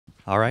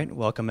All right,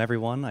 welcome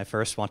everyone. I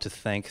first want to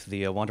thank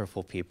the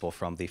wonderful people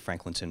from the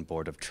Franklinton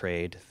Board of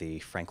Trade, the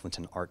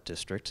Franklinton Art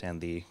District, and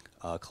the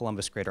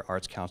Columbus Greater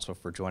Arts Council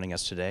for joining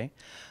us today.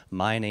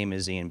 My name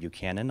is Ian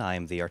Buchanan. I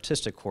am the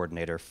artistic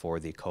coordinator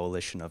for the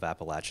Coalition of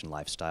Appalachian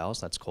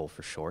Lifestyles, that's COLE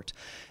for short,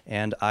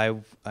 and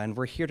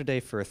we're here today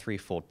for a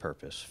threefold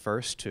purpose.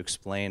 First, to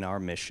explain our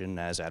mission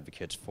as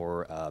advocates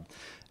for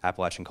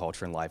Appalachian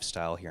culture and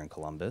lifestyle here in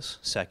Columbus.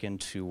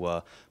 Second,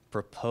 to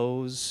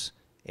propose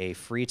a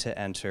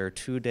free-to-enter,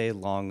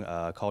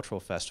 2-day-long cultural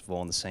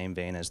festival in the same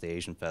vein as the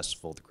Asian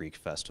Festival, the Greek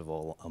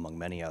Festival, among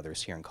many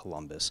others here in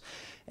Columbus.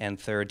 And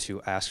third,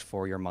 to ask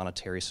for your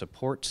monetary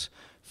support,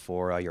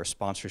 for your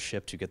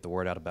sponsorship to get the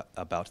word out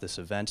about this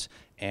event,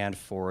 and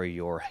for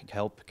your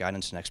help,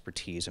 guidance, and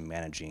expertise in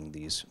managing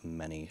these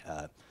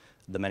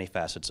the many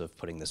facets of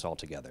putting this all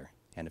together.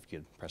 And if you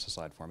could press the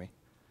slide for me.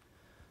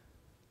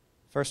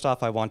 First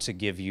off, I want to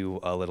give you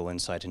a little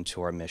insight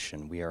into our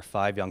mission. We are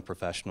 5 young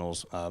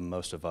professionals.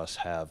 Most of us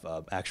have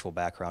actual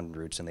background and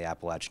roots in the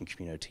Appalachian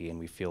community, and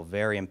we feel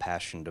very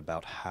impassioned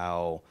about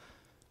how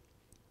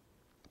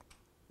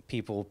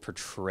people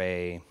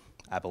portray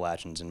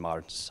Appalachians in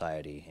modern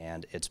society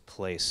and its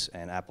place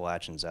and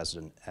Appalachians as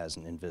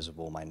an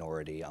invisible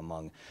minority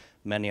among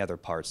many other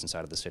parts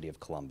inside of the city of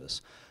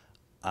Columbus.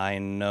 I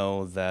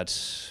know that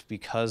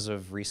because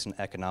of recent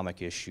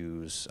economic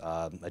issues,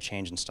 a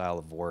change in style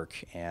of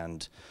work,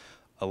 and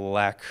a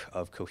lack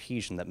of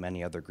cohesion that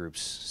many other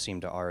groups seem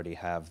to already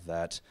have,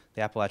 that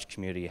the Appalachian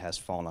community has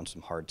fallen on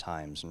some hard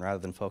times. And rather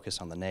than focus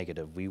on the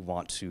negative, we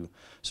want to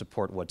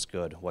support what's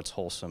good, what's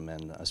wholesome,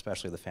 and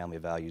especially the family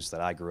values that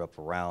I grew up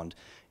around,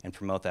 and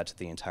promote that to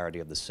the entirety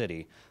of the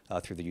city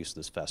through the use of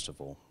this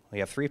festival. We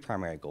have 3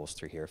 primary goals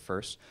through here.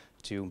 First,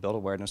 to build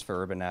awareness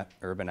for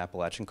urban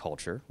Appalachian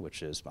culture,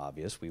 which is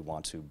obvious. We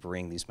want to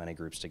bring these many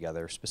groups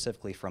together,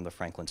 specifically from the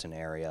Franklinton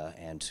area,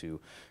 and to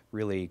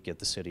really get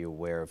the city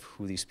aware of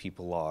who these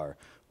people are,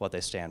 what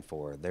they stand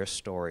for, their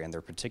story, and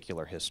their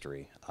particular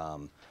history.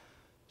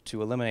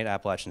 To eliminate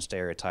Appalachian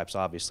stereotypes,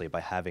 obviously,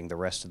 by having the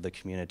rest of the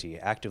community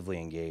actively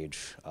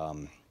engage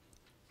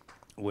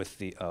with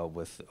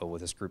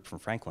this group from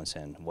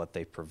Franklinton, what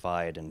they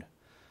provide, and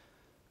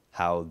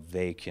how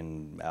they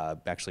can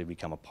actually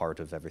become a part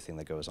of everything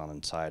that goes on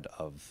inside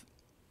of,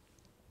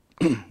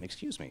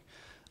 excuse me,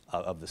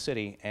 of the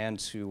city, and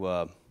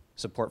to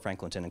support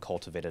Franklinton and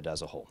cultivate it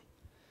as a whole.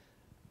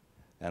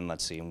 And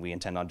let's see, we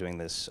intend on doing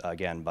this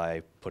again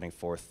by putting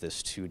forth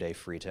this 2-day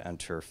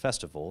free-to-enter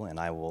festival, and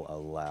I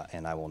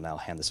will now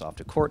hand this off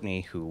to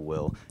Courtney, who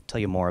will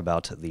tell you more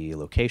about the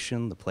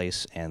location, the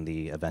place, and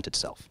the event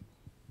itself.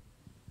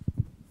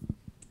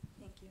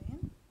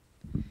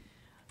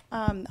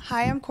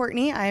 Hi, I'm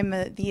Courtney. I'm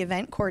the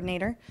event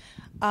coordinator.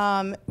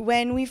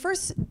 When we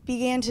first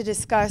began to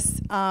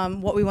discuss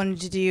what we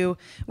wanted to do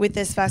with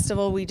this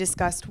festival, we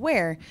discussed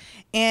where.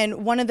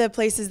 And one of the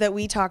places that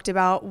we talked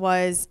about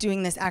was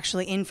doing this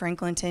actually in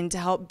Franklinton to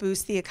help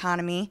boost the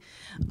economy,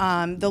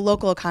 the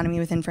local economy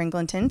within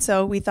Franklinton.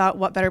 So we thought,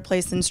 what better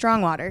place than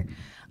Strongwater?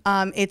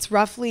 It's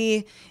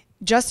roughly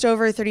just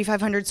over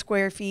 3,500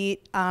 square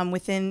feet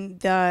within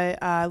the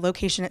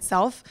location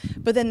itself,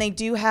 but then they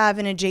do have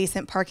an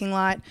adjacent parking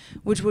lot,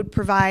 which would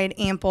provide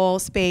ample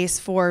space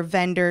for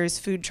vendors,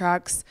 food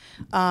trucks,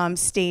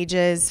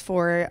 stages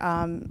for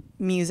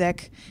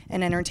music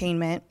and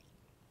entertainment.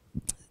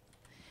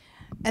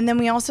 And then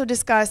we also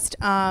discussed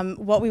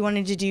what we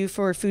wanted to do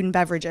for food and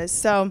beverages.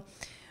 So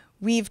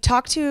we've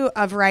talked to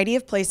a variety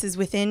of places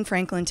within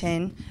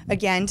Franklinton,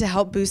 again, to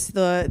help boost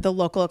the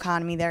local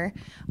economy there.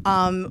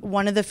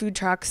 One of the food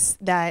trucks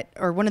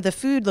one of the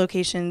food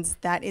locations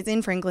that is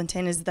in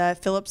Franklinton is the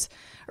Phillips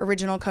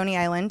Original Coney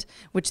Island,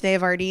 which they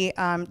have already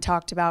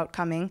talked about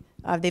coming.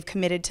 They've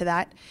committed to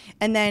that.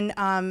 And then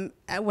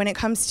when it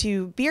comes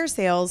to beer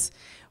sales,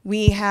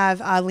 we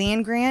have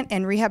Land Grant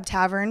and Rehab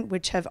Tavern,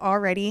 which have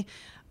already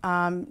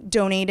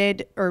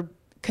donated or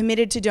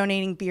committed to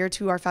donating beer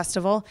to our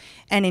festival,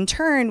 and in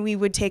turn we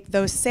would take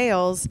those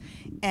sales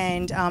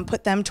and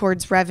put them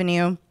towards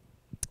revenue,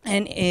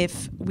 and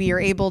if we are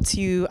able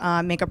to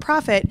make a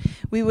profit,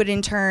 we would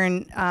in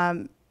turn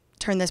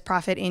turn this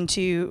profit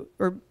into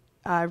or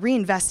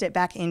reinvest it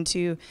back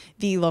into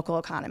the local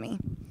economy.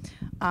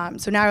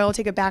 So now I will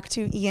take it back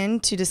to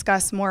Ian to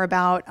discuss more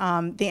about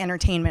the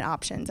entertainment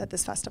options at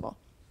this festival.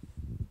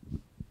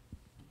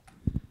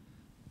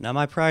 Now,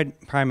 my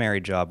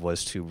primary job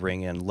was to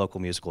bring in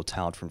local musical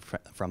talent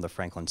from the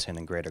Franklinton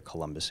and Greater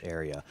Columbus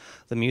area.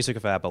 The music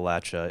of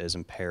Appalachia is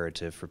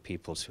imperative for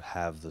people to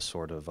have the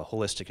sort of a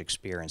holistic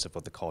experience of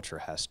what the culture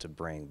has to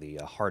bring, the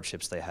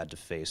hardships they had to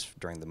face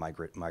during the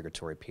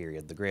migratory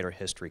period, the greater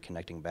history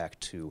connecting back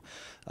to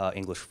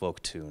English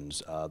folk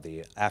tunes,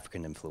 the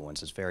African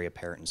influence is very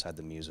apparent inside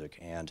the music,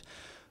 and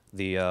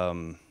the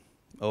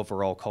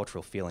overall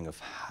cultural feeling of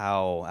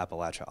how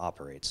Appalachia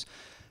operates.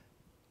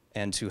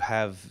 And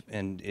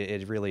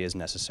it really is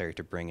necessary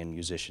to bring in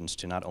musicians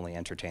to not only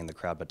entertain the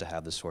crowd, but to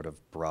have this sort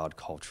of broad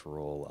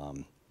cultural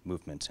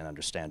movement and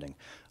understanding.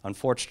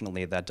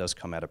 Unfortunately, that does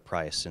come at a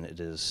price, and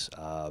it is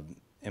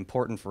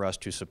important for us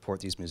to support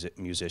these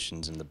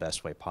musicians in the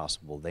best way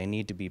possible. They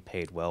need to be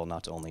paid well,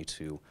 not only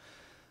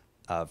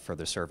for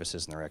their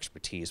services and their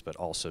expertise, but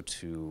also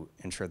to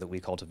ensure that we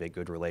cultivate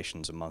good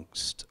relations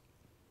amongst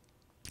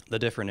the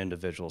different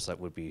individuals that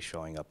would be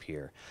showing up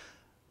here.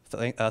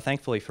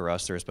 Thankfully for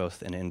us, there's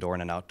both an indoor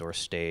and an outdoor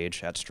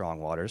stage at Strong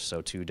Waters,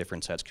 so 2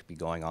 different sets could be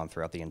going on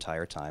throughout the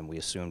entire time. We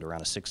assumed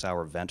around a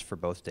 6-hour event for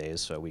both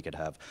days, so we could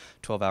have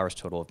 12 hours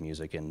total of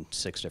music and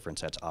 6 different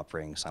sets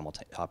operating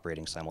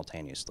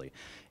simultaneously.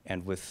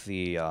 And with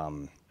the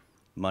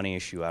money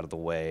issue out of the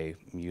way,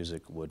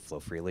 music would flow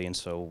freely, and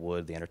so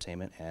would the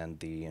entertainment and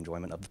the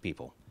enjoyment of the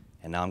people.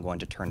 And now I'm going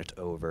to turn it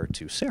over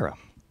to Sarah.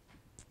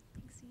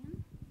 Thanks,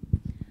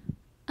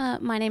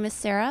 Ian. My name is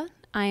Sarah.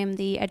 I am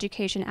the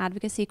Education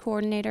Advocacy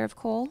Coordinator of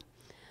Cole.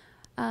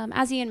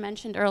 As Ian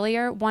mentioned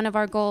earlier, one of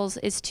our goals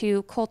is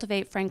to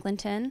cultivate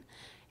Franklinton,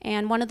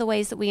 and one of the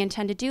ways that we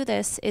intend to do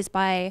this is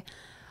by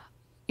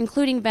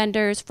including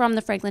vendors from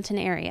the Franklinton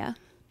area.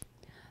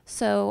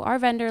 So our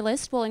vendor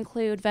list will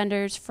include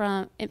vendors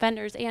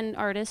and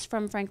artists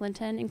from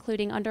Franklinton,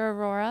 including Under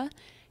Aurora,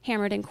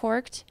 Hammered and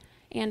Corked,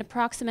 and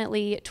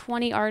approximately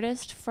 20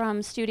 artists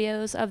from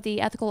studios of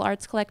the Ethical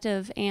Arts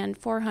Collective and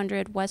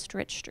 400 West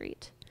Rich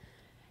Street.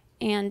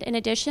 And in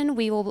addition,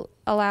 we will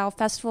allow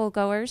festival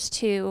goers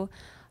to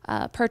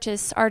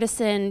purchase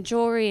artisan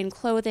jewelry and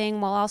clothing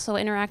while also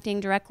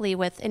interacting directly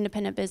with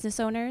independent business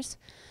owners.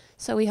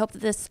 So we hope that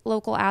this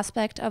local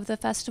aspect of the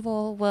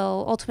festival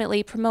will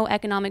ultimately promote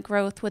economic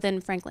growth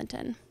within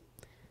Franklinton.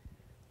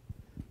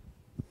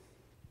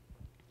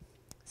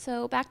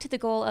 So back to the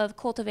goal of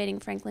cultivating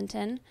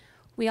Franklinton,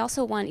 we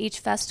also want each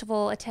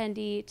festival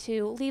attendee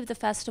to leave the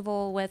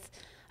festival with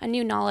a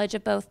new knowledge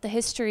of both the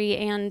history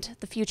and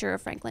the future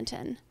of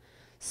Franklinton.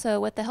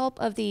 So with the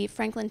help of the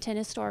Franklinton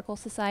Historical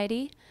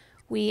Society,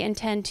 we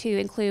intend to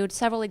include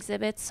several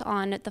exhibits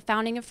on the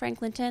founding of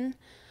Franklinton,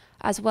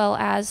 as well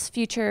as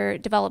future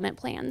development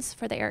plans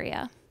for the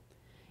area.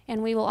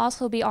 And we will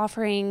also be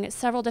offering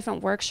several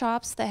different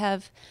workshops that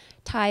have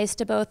ties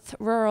to both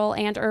rural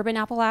and urban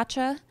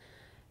Appalachia.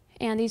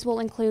 And these will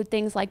include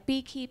things like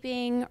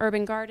beekeeping,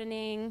 urban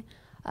gardening,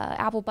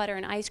 apple butter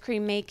and ice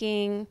cream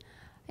making,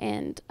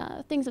 and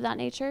things of that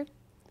nature.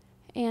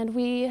 And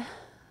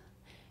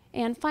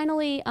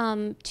finally,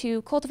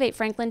 to cultivate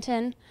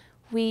Franklinton,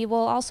 we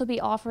will also be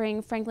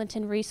offering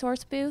Franklinton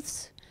resource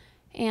booths,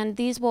 and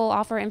these will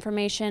offer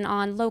information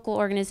on local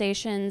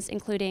organizations,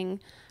 including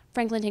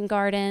Franklinton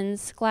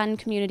Gardens, Gladden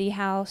Community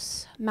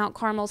House, Mount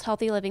Carmel's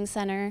Healthy Living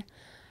Center,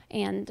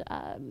 and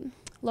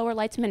Lower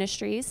Lights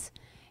Ministries.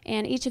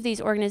 And each of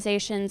these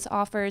organizations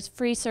offers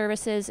free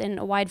services in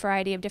a wide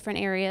variety of different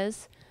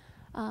areas,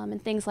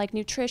 and things like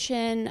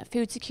nutrition,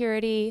 food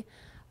security,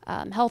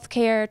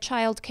 healthcare,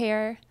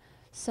 childcare.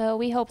 So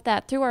we hope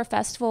that through our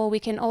festival we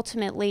can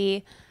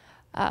ultimately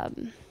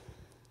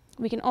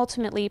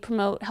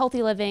promote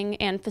healthy living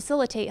and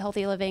facilitate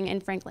healthy living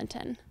in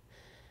Franklinton.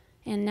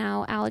 And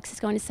now Alex is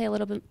going to say a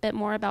little bit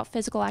more about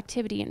physical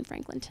activity in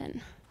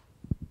Franklinton.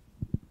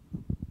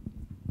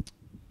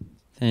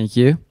 Thank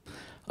you.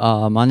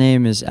 My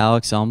name is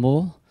Alex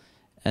Umbel,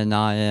 and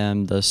I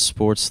am the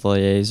sports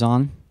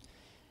liaison.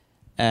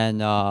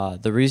 And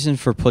the reason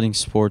for putting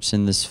sports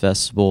in this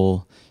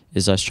festival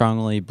is I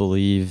strongly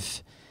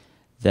believe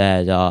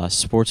that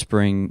sports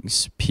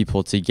brings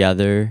people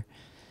together,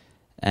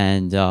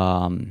 and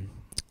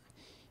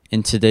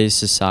in today's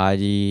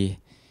society,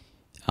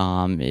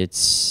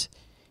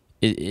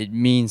 it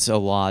means a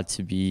lot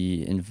to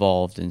be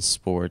involved in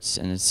sports,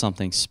 and it's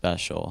something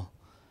special.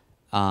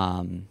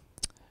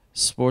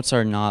 Sports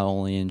are not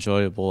only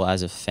enjoyable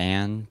as a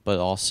fan, but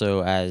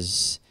also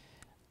as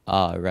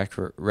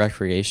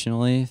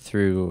recreationally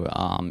through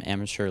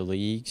amateur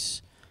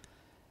leagues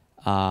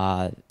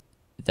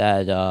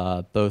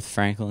that both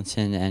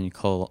Franklinton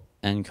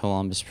and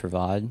Columbus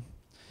provide.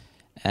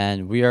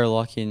 And we are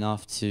lucky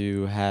enough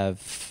to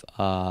have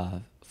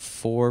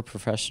 4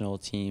 professional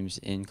teams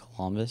in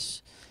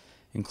Columbus,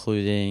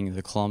 including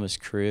the Columbus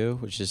Crew,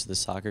 which is the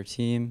soccer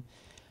team,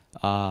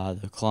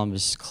 the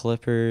Columbus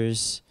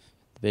Clippers,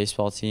 the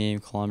baseball team,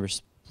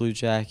 Columbus Blue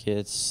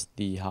Jackets,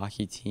 the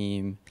hockey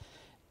team,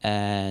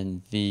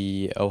 and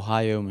the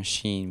Ohio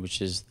Machine,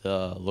 which is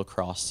the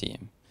lacrosse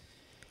team.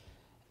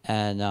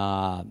 And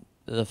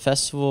the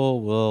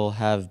festival will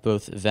have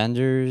both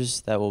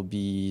vendors that will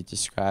be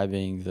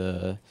describing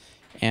the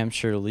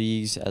amateur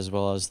leagues as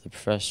well as the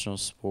professional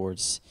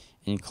sports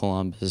in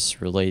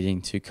Columbus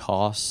relating to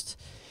cost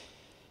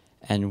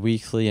and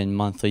weekly and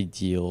monthly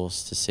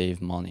deals to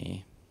save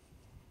money.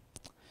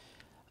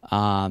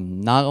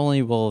 Not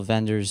only will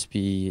vendors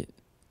be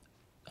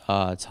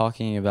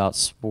talking about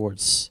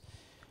sports,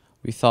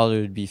 we thought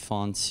it would be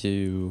fun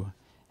to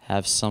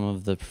have some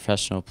of the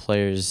professional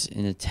players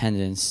in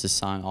attendance to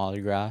sign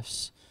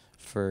autographs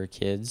for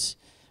kids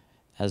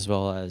as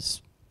well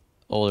as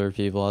older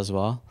people as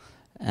well.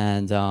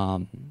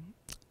 And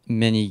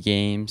mini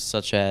games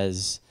such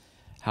as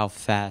how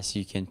fast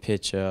you can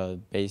pitch a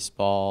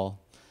baseball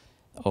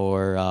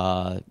or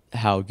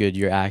how good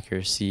your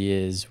accuracy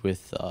is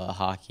with a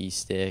hockey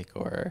stick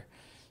or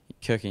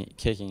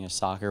kicking a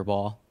soccer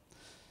ball.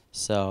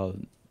 So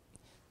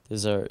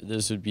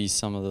those would be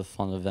some of the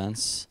fun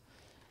events.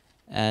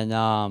 And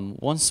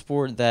one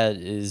sport that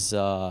is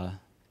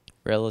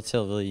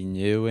relatively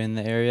new in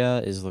the area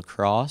is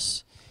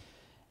lacrosse,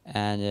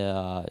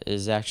 and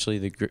is actually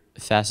the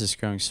fastest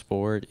growing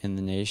sport in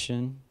the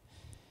nation.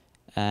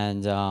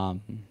 And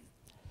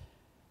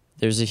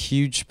there's a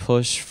huge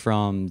push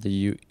from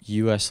the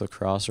U.S.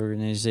 Lacrosse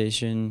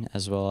Organization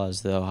as well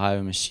as the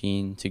Ohio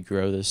Machine to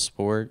grow this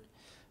sport,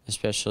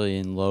 especially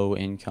in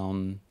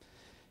low-income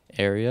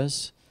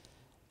areas,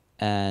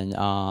 and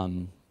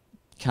kind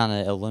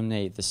of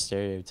eliminate the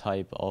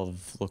stereotype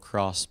of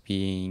lacrosse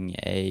being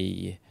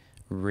a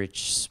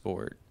rich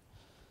sport.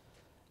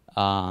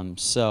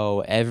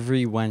 So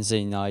every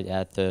Wednesday night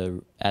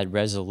at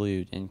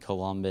Resolute in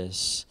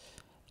Columbus,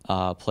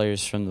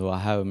 players from the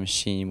Ohio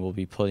Machine will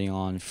be putting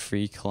on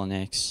free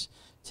clinics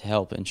to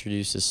help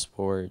introduce the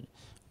sport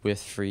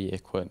with free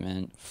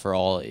equipment for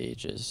all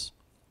ages.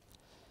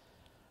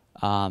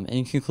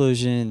 In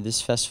conclusion,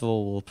 this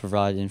festival will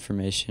provide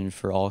information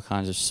for all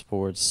kinds of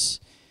sports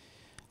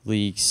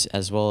leagues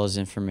as well as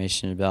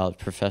information about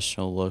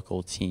professional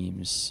local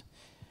teams.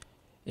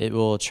 It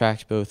will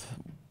attract both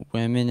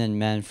women and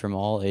men from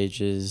all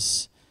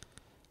ages.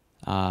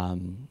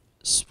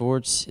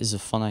 Sports is a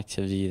fun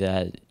activity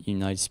that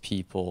unites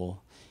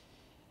people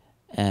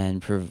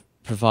and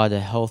provide a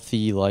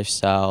healthy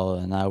lifestyle,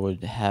 and I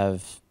would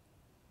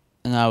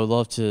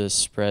love to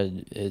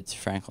spread it to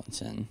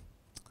Franklinton.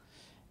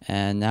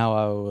 And now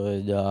I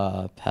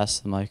would pass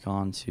the mic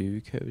on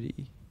to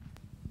Cody.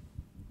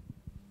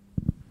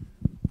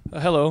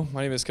 Hello,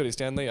 my name is Cody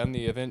Stanley. I'm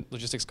the event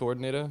logistics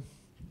coordinator.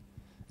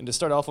 And to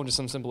start off on just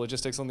some simple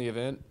logistics on the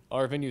event,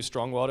 our venue,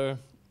 Strongwater,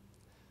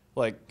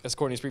 like as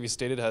Courtney's previously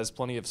stated, has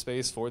plenty of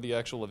space for the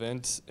actual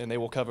event, and they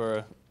will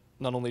cover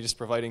not only just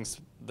providing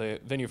the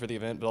venue for the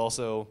event, but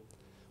also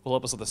will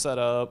help us with the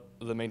setup,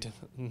 the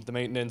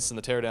maintenance, and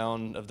the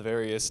teardown of the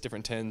various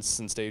different tents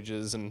and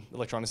stages and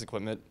electronics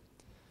equipment.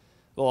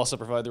 They'll also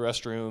provide the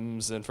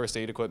restrooms and first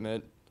aid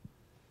equipment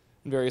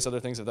and various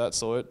other things of that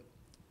sort.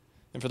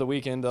 And for the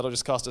weekend, that'll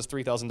just cost us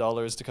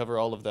 $3,000 to cover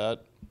all of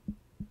that.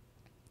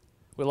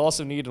 We'll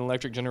also need an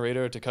electric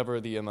generator to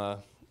cover the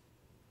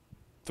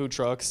food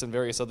trucks and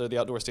various other the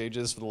outdoor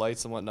stages for the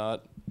lights and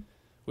whatnot.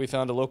 We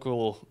found a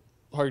local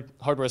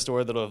hardware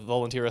store that'll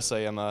volunteer us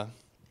a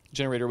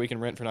generator we can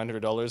rent for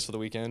 $900 for the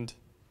weekend.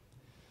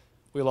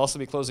 We'll also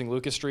be closing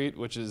Lucas Street,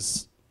 which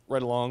is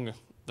right along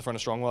the front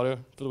of Strongwater,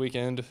 for the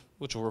weekend,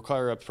 which will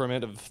require a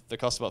permit that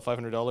costs about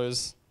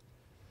 $500.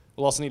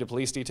 We'll also need a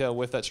police detail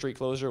with that street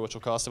closure, which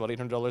will cost about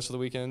 $800 for the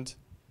weekend.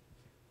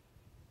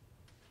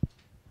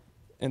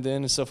 And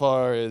then so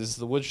far as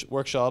the wood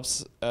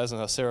workshops, as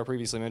Sarah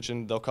previously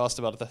mentioned, they'll cost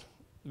about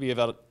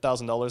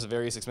 $1,000 of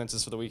various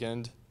expenses for the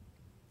weekend.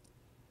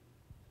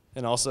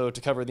 And also to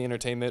cover the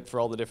entertainment for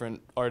all the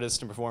different artists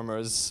and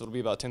performers, it'll be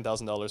about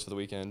 $10,000 for the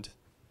weekend.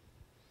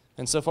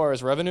 And so far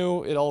as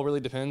revenue, it all really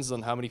depends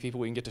on how many people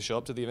we can get to show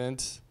up to the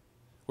event.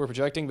 We're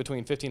projecting between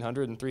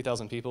 1,500 and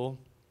 3,000 people,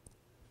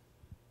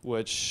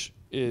 which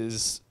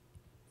is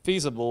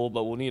feasible,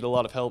 but we'll need a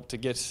lot of help to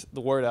get the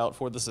word out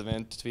for this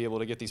event to be able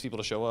to get these people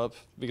to show up,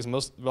 because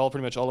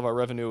pretty much all of our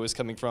revenue is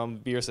coming from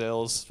beer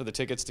sales for the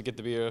tickets to get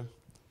the beer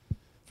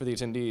for the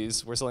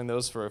attendees. We're selling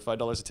those for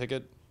 $5 a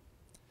ticket,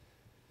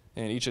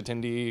 and each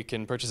attendee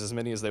can purchase as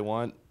many as they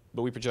want,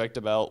 but we project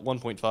about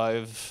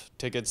 1.5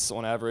 tickets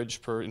on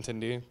average per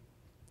attendee,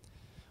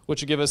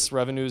 which would give us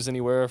revenues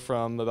anywhere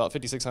from about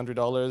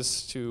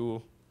 $5,600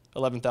 to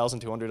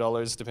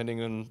 $11,200,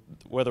 depending on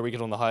whether we get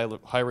on the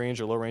high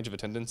range or low range of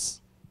attendance.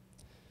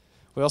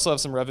 We also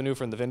have some revenue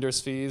from the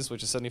vendors' fees,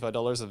 which is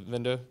 $75 a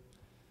vendor,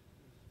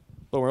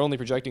 but we're only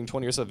projecting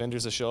 20 or so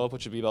vendors to show up,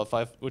 which would be about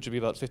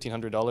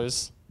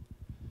 $1,500,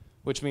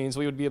 which means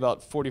we would be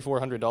about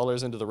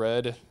 $4,400 into the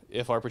red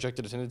if our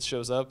projected attendance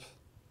shows up,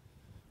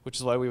 which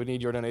is why we would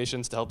need your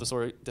donations to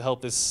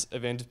help this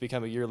event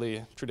become a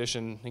yearly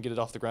tradition and get it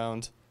off the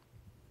ground.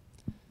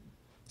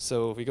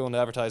 So if we go into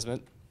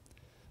advertisement,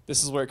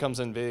 this is where it comes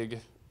in big,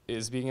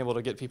 is being able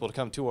to get people to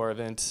come to our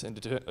event and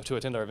to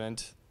attend our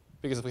event.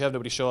 Because if we have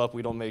nobody show up,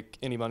 we don't make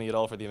any money at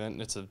all for the event,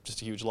 and it's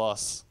just a huge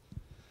loss.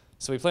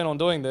 So we plan on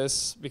doing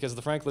this because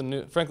the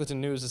Franklinton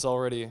News has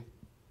already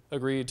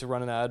agreed to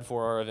run an ad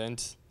for our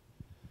event.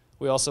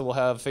 We also will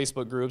have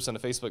Facebook groups and a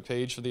Facebook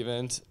page for the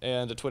event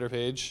and a Twitter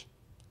page.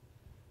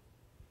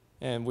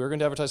 And we're going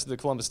to advertise through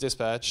the Columbus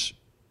Dispatch,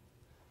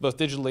 both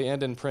digitally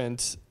and in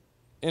print.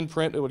 In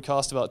print, it would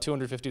cost about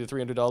 $250 to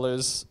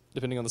 $300,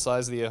 depending on the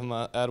size of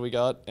the ad we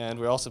got. And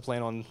we also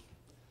plan on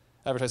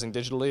advertising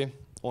digitally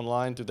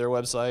online through their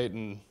website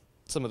and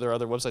some of their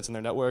other websites in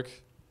their network,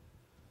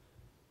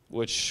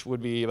 which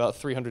would be about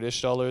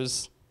 $300-ish.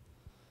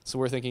 So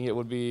we're thinking it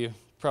would be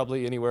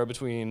probably anywhere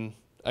between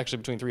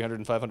 $300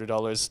 and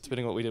 $500,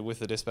 depending on what we did with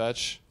the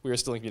Dispatch. We are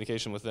still in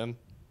communication with them.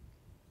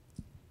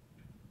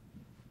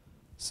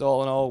 So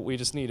all in all, we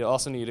just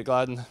also need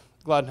Gladden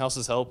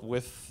House's help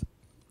with,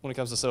 when it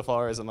comes to so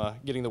far as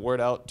getting the word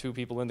out to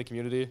people in the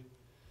community,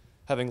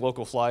 having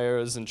local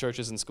flyers in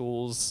churches and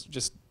schools,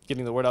 just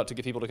getting the word out to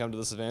get people to come to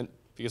this event,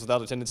 because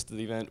without attendance to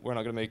the event, we're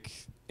not going to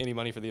make any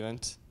money for the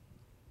event.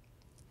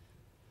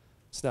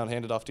 So now I'll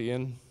hand it off to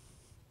Ian.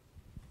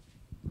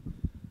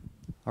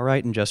 All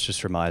right, and just to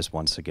surmise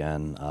once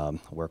again,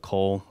 we're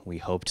Cole. We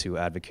hope to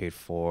advocate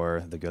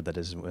for the good that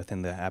is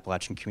within the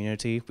Appalachian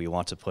community. We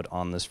want to put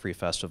on this free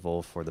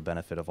festival for the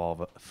benefit of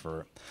all,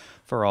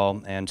 for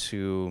all, and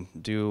to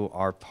do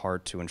our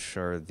part to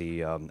ensure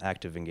the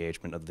active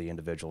engagement of the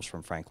individuals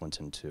from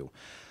Franklinton too.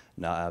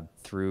 Now,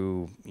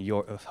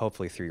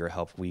 hopefully through your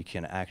help, we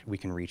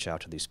can reach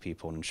out to these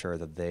people and ensure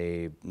that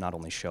they not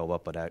only show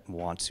up, but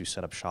want to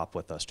set up shop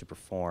with us, to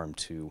perform,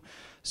 to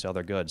sell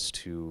their goods,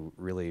 to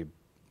really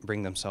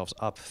bring themselves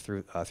up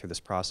through this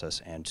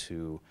process, and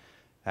to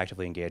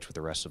actively engage with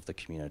the rest of the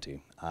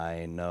community.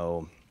 I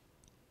know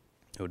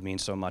it would mean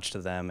so much to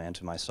them and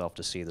to myself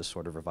to see this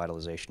sort of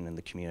revitalization in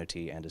the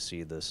community, and to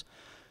see this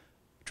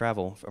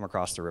travel from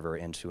across the river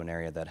into an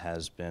area that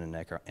has been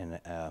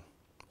in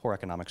poor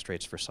economic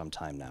straits for some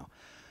time now.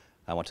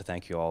 I want to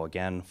thank you all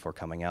again for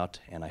coming out,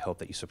 and I hope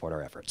that you support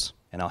our efforts.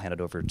 And I'll hand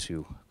it over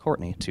to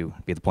Courtney to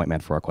be the point man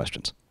for our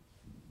questions.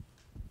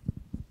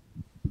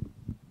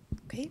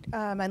 Okay,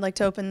 I'd like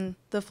to open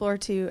the floor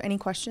to any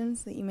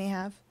questions that you may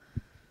have.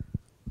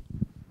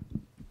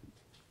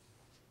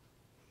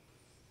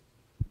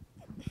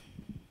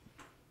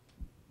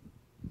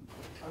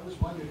 I was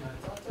wondering, I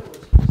thought there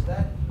was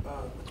that,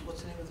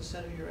 what's the name of the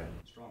center you're at?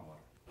 Strongwater.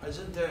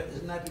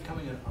 Isn't that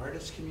becoming an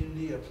artist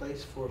community, a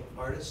place for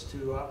artists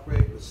to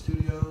operate with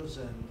studios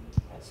and?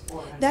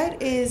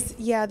 That is,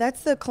 yeah,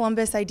 that's the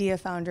Columbus Idea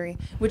Foundry,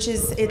 which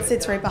is, it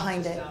sits right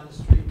behind it. Down the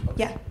street? Okay.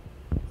 Yeah.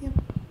 Yep.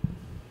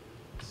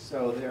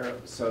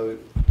 So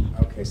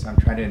I'm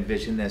trying to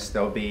envision this.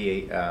 There'll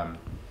be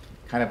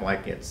kind of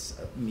like it's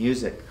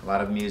music, a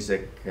lot of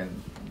music and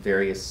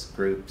various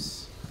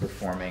groups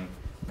performing,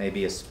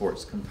 maybe a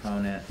sports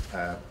component,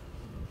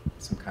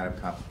 some kind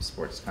of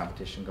sports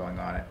competition going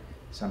on at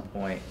some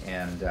point.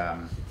 And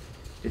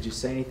did you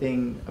say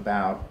anything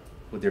about,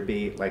 would there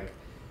be like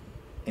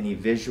any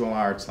visual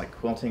arts like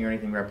quilting or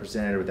anything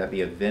represented? Or would that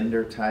be a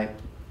vendor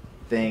type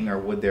thing, or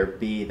would there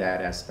be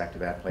that aspect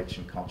of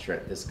Appalachian culture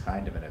at this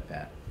kind of an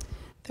event?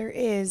 There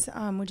is.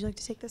 Would you like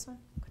to take this one?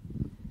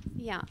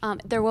 Yeah,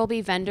 there will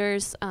be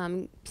vendors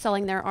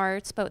selling their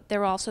arts, but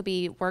there will also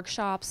be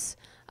workshops.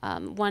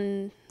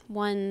 One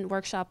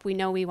workshop we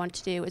know we want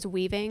to do is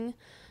weaving.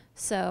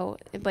 So,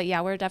 but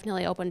yeah, we're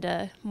definitely open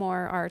to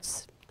more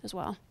arts as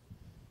well.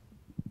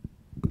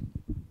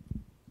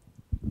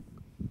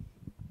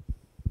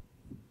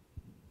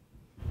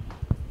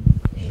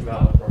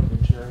 About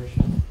revenue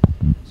generation.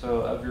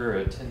 So of your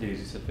attendees,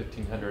 you said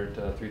 1,500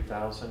 to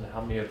 3,000.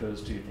 How many of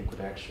those do you think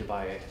would actually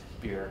buy a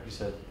beer? You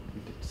said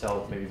we could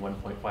sell maybe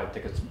 1.5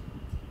 tickets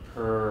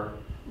per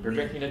beer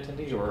drinking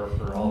attendee, or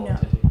for all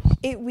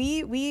attendees?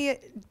 We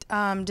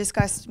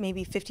discussed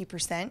maybe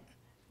 50%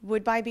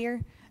 would buy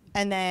beer,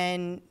 and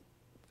then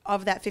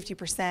of that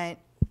 50%,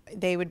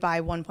 they would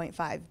buy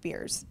 1.5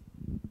 beers.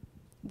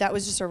 That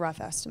was just a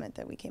rough estimate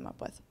that we came up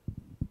with.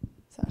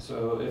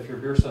 So if your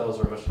beer sales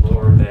are much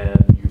lower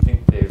than you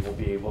think they will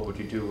be, what would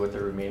you do with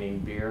the remaining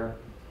beer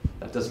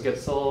that doesn't get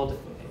sold?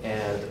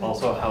 And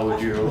also, how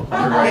would you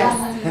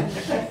underwrite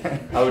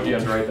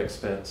the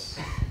expense?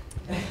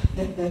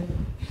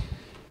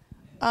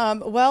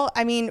 Well,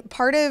 I mean,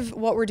 part of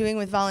what we're doing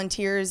with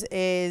volunteers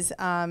is,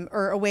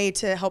 or a way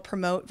to help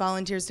promote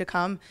volunteers to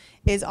come,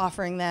 is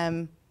offering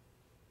them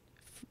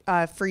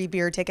free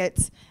beer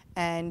tickets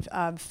and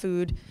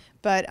food.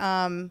 But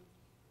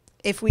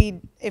if we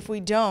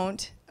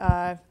don't,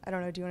 I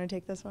don't know. Do you want to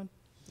take this one?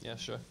 Yeah,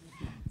 sure.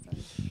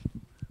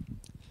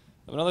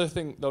 Another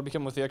thing that would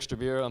become with the extra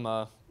beer,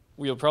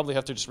 we'll probably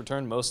have to just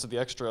return most of the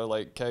extra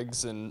like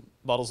kegs and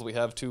bottles that we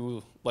have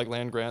to like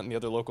Land Grant and the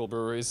other local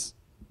breweries.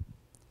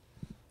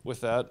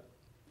 With that,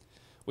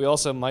 we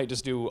also might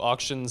just do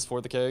auctions for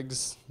the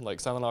kegs,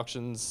 like silent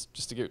auctions,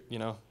 just to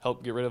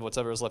help get rid of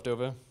whatever is left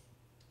over.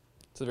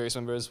 To the various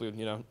members, we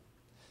need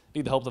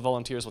the help of the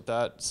volunteers with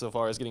that, so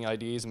far as getting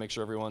IDs and make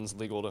sure everyone's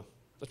legal to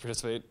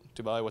participate,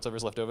 to buy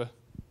whatever's left over.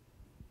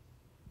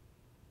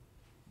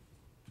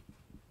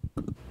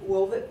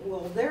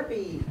 Will there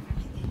be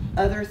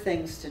other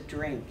things to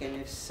drink,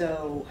 and if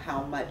so,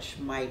 how much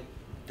might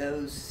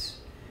those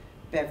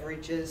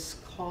beverages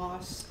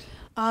cost?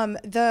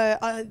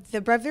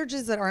 The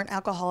beverages that aren't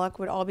alcoholic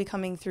would all be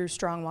coming through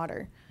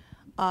Strongwater,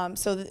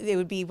 so it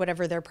would be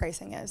whatever their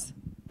pricing is.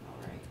 All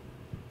right.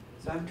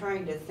 So I'm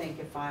trying to think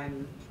if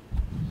I'm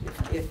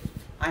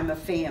a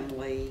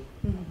family,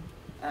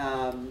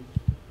 and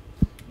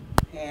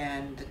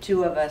the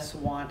two of us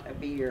want a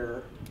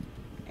beer,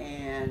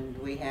 and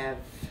we have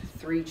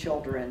 3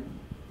 children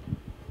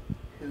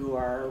who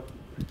are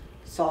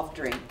soft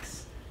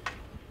drinks,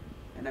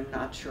 and I'm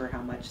not sure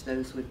how much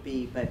those would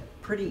be, but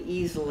pretty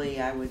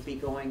easily I would be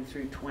going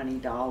through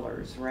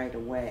 $20 right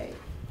away.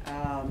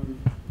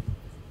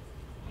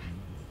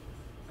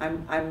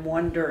 I'm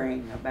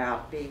wondering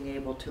about being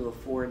able to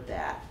afford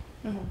that.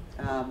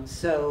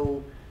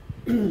 So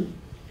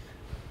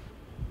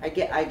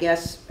I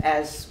guess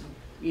as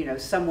you know,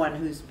 someone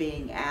who's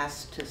being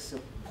asked to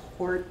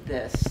support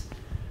this,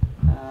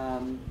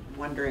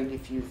 wondering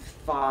if you've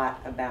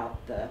thought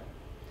about the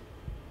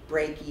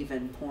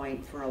break-even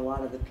point for a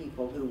lot of the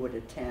people who would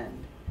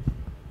attend,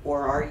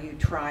 or are you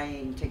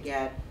trying to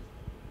get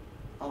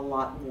a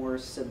lot more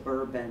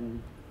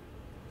suburban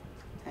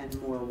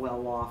and more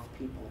well-off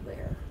people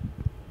there?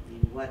 I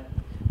mean, what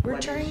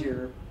is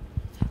your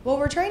Well,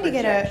 we're trying to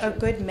get a projection?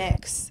 good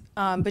mix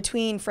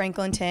between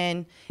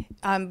Franklinton,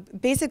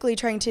 basically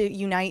trying to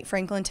unite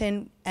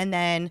Franklinton and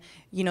then,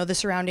 you know, the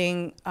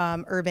surrounding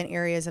urban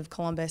areas of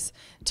Columbus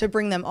to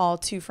bring them all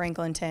to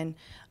Franklinton.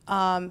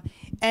 And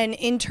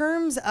in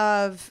terms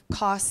of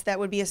costs that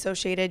would be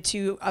associated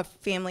to a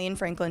family in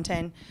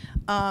Franklinton,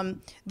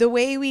 the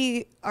way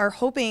we are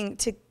hoping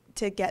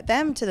to get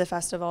them to the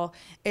festival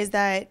is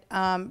that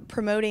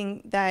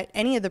promoting that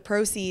any of the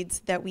proceeds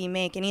that we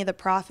make, any of the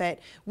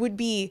profit, would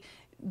be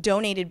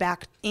donated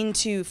back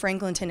into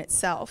Franklinton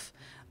itself,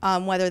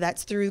 whether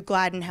that's through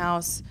Gladden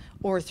House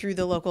or through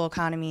the local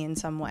economy in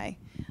some way.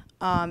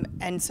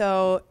 And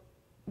so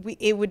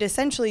it would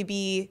essentially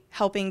be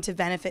helping to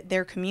benefit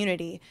their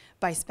community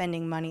by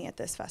spending money at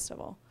this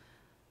festival.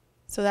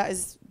 So that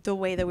is the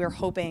way that we're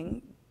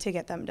hoping to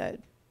get them to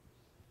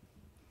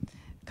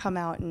come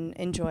out and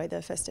enjoy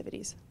the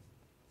festivities.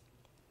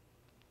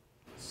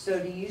 So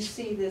do you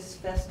see this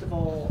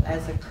festival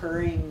as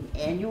occurring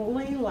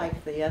annually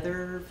like the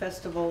other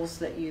festivals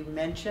that you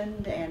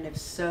mentioned? And if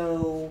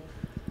so,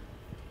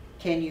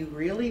 can you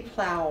really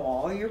plow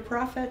all your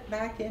profit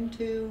back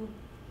into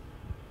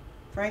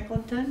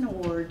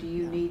Franklinton, or do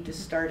you need to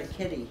start a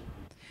kitty?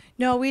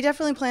 No, we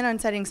definitely plan on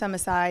setting some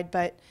aside,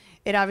 but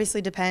it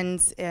obviously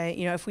depends,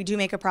 you know, if we do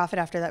make a profit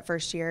after that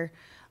first year.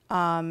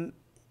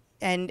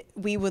 And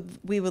we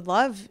would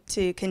love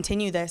to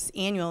continue this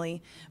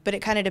annually, but it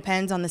kind of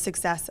depends on the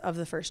success of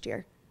the first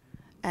year,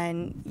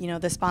 and you know,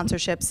 the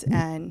sponsorships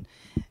and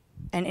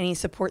any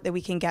support that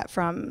we can get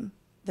from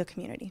the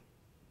community.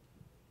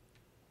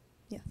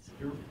 Yes.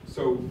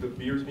 So the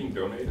beer's being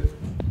donated?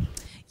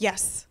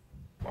 Yes.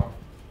 Wow.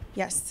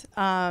 Yes.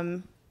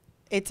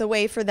 It's a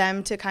way for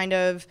them to kind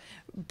of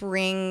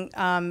bring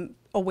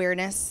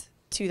awareness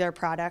to their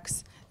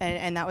products.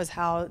 And that was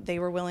how they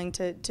were willing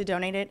to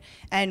donate it.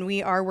 And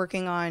we are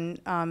working on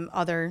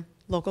other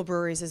local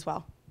breweries as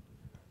well.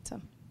 So.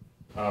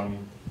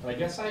 I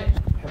guess I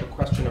have a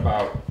question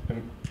about,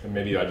 and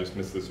maybe I just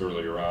missed this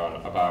earlier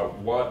on, about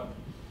what,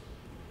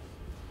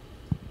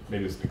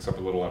 maybe this picks up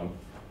a little on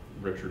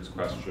Richard's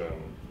question,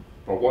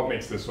 but what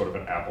makes this sort of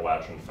an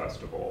Appalachian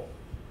festival?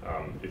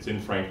 It's in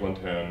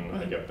Franklinton,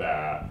 I get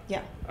that.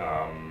 Yeah.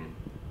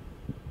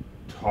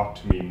 Talk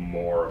to me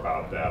more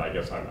about that. I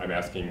guess I'm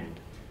asking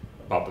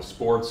about the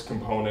sports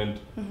component,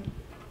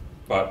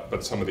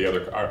 but some of the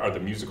other, are the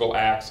musical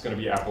acts going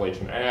to be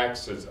Appalachian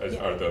acts?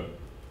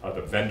 Are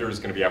the vendors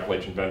going to be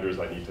Appalachian vendors?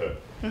 I need to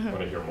want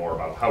to hear more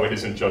about how it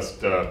isn't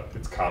just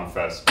it's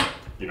ComFest,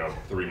 you know,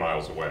 3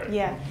 miles away.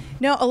 Yeah.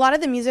 No, a lot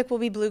of the music will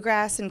be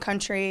bluegrass and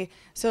country,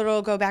 so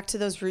it'll go back to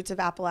those roots of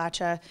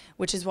Appalachia,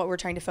 which is what we're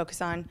trying to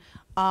focus on.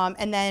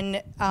 And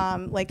then,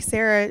 like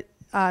Sarah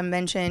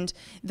mentioned,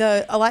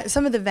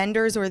 some of the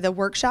vendors or the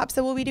workshops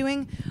that we'll be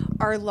doing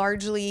are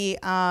largely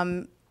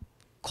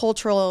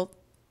cultural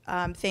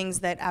things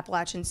that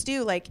Appalachians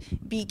do, like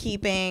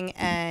beekeeping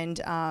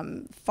and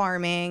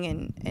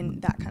farming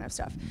and that kind of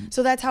stuff.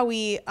 So that's how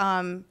we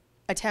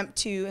attempt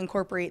to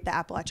incorporate the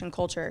Appalachian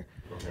culture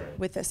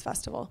with this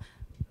festival.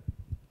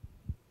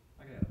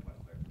 I can add a point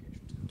of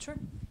clarification too. Sure.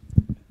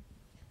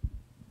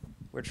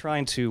 We're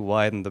trying to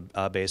widen the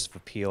base of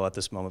appeal at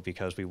this moment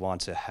because we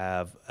want to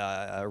have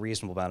a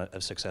reasonable amount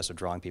of success of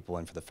drawing people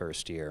in for the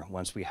first year.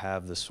 Once we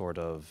have this sort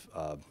of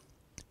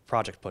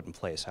project put in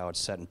place, how it's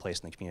set in place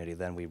in the community,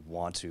 then we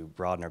want to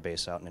broaden our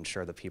base out and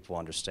ensure that people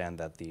understand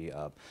that the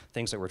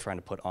things that we're trying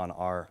to put on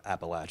are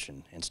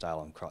Appalachian in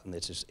style. And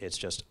it's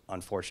just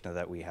unfortunate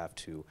that we have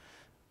to,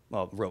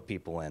 well, rope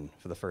people in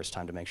for the first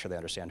time to make sure they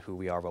understand who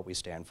we are, what we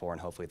stand for,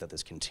 and hopefully that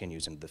this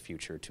continues into the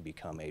future to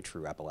become a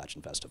true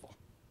Appalachian festival.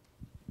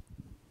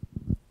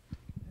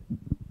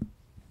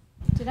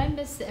 Did I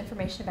miss the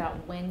information about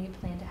when you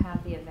plan to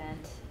have the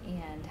event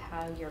and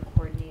how you're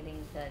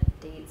coordinating the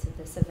dates of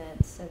this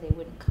event so they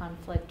wouldn't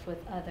conflict with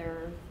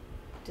other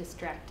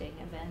distracting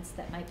events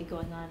that might be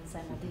going on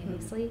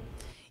simultaneously?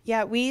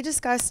 Yeah, we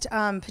discussed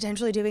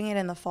potentially doing it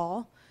in the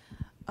fall,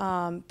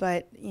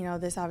 but you know,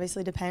 this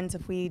obviously depends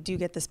if we do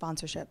get the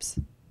sponsorships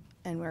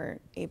and we're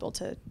able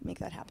to make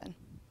that happen.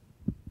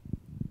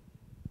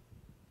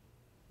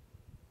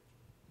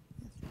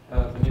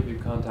 Have any of you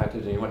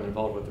contacted anyone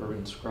involved with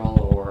Urban Scrawl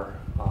or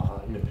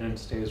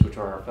Independence Days, which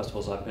are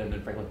festivals I've been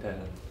in Franklinton,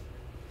 and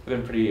they've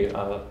been pretty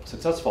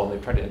successful, and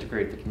they've tried to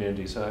integrate the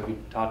community. So have you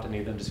talked to any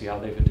of them to see how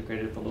they've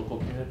integrated the local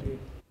community?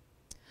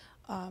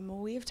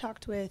 We've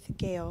talked with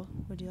Gail.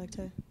 Would you like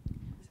to?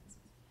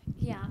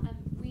 Yeah,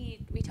 we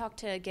talked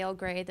to Gail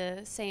Gray, the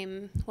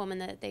same woman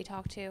that they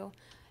talked to,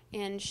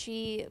 and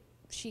she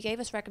gave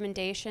us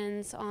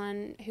recommendations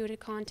on who to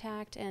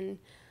contact and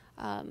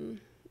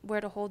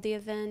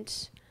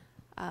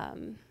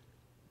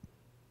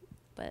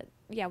But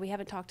yeah, we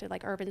haven't talked to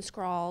like urban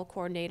sprawl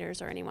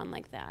coordinators or anyone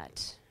like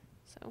that.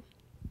 So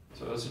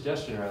a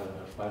suggestion rather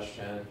than a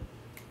question.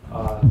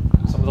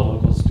 Some of the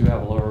locals do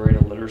have a lower rate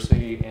of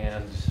literacy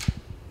and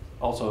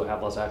also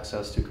have less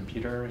access to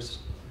computers.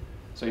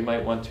 So you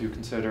might want to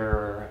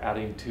consider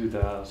adding to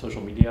the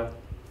social media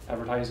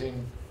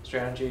advertising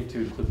strategy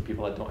to include the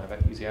people that don't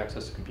have easy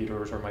access to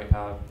computers or might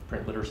have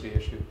print literacy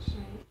issues.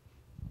 Right.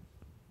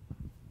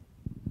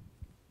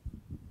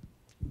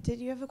 Did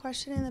you have a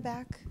question in the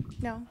back?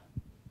 No?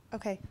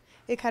 Okay.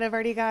 It kind of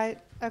already got,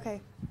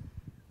 okay.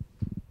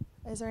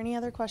 Is there any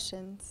other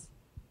questions?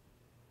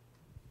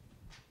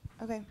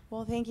 Okay,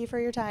 well, thank you for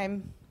your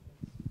time.